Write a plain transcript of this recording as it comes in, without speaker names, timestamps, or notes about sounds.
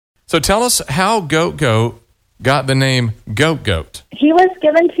So tell us how Goat Goat got the name Goat Goat. He was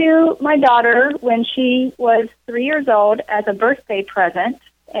given to my daughter when she was 3 years old as a birthday present,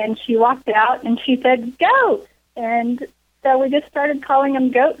 and she walked out and she said, "Goat!" And so we just started calling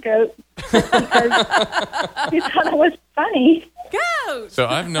him Goat Goat because we thought it was funny. Goat! So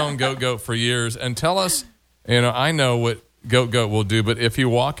I've known Goat Goat for years, and tell us, I know what Goat Goat will do, but if you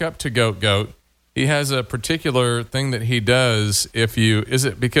walk up to Goat Goat, he has a particular thing that he does. Is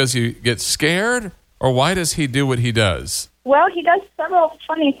it because you get scared, or why does he do what he does? Well, he does several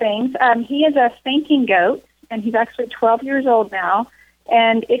funny things. He is a fainting goat, and he's actually 12 years old now.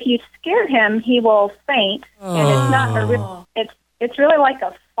 And if you scare him, he will faint. And it's not it's really like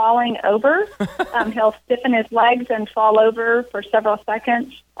a falling over. He'll stiffen his legs and fall over for several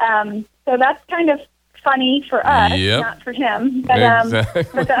seconds. So that's kind of funny for us, not for him. But Exactly.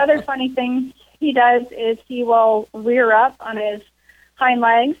 but the other funny thing he does is he will rear up on his hind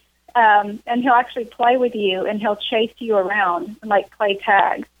legs, and he'll actually play with you, and he'll chase you around, like play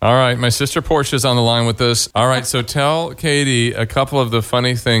tag. All right, my sister Portia's on the line with us. All right, so tell Katie a couple of the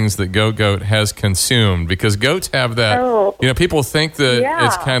funny things that Goat Goat has consumed, because goats have that, people think that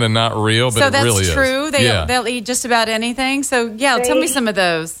it's kind of not real, but it really is. So that's true? They'll eat just about anything? So, tell me some of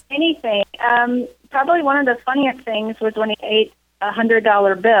those. Anything. Probably one of the funniest things was when he ate a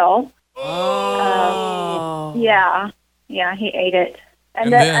 $100 bill. Oh. Yeah, he ate it.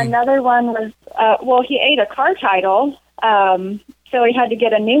 And then another one was, he ate a car title, so he had to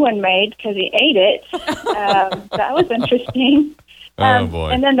get a new one made because he ate it. That was interesting. Oh,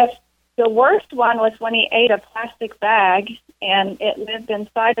 boy. And then the worst one was when he ate a plastic bag, and it lived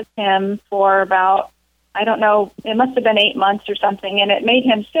inside of him for about, I don't know, it must have been 8 months or something, and it made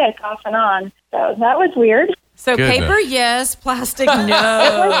him sick off and on. So that was weird. So paper, yes. Plastic, no.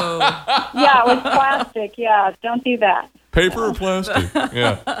 It was plastic. Yeah, don't do that. Paper or plastic?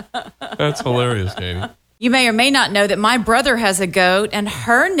 Yeah. That's hilarious, Katie. You may or may not know that my brother has a goat, and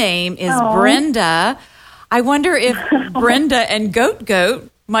her name is Brenda. I wonder if Brenda and Goat Goat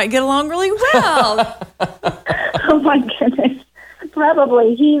might get along really well. Oh, my goodness.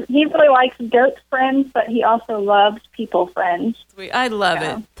 Probably. He really likes goat friends, but he also loves people friends. I love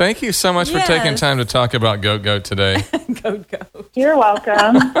it. Thank you so much for taking time to talk about Goat Goat today. Goat Goat. You're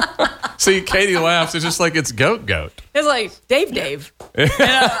welcome. See, Katie laughs. It's just like it's Goat Goat. It's like Dave. It's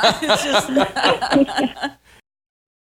just...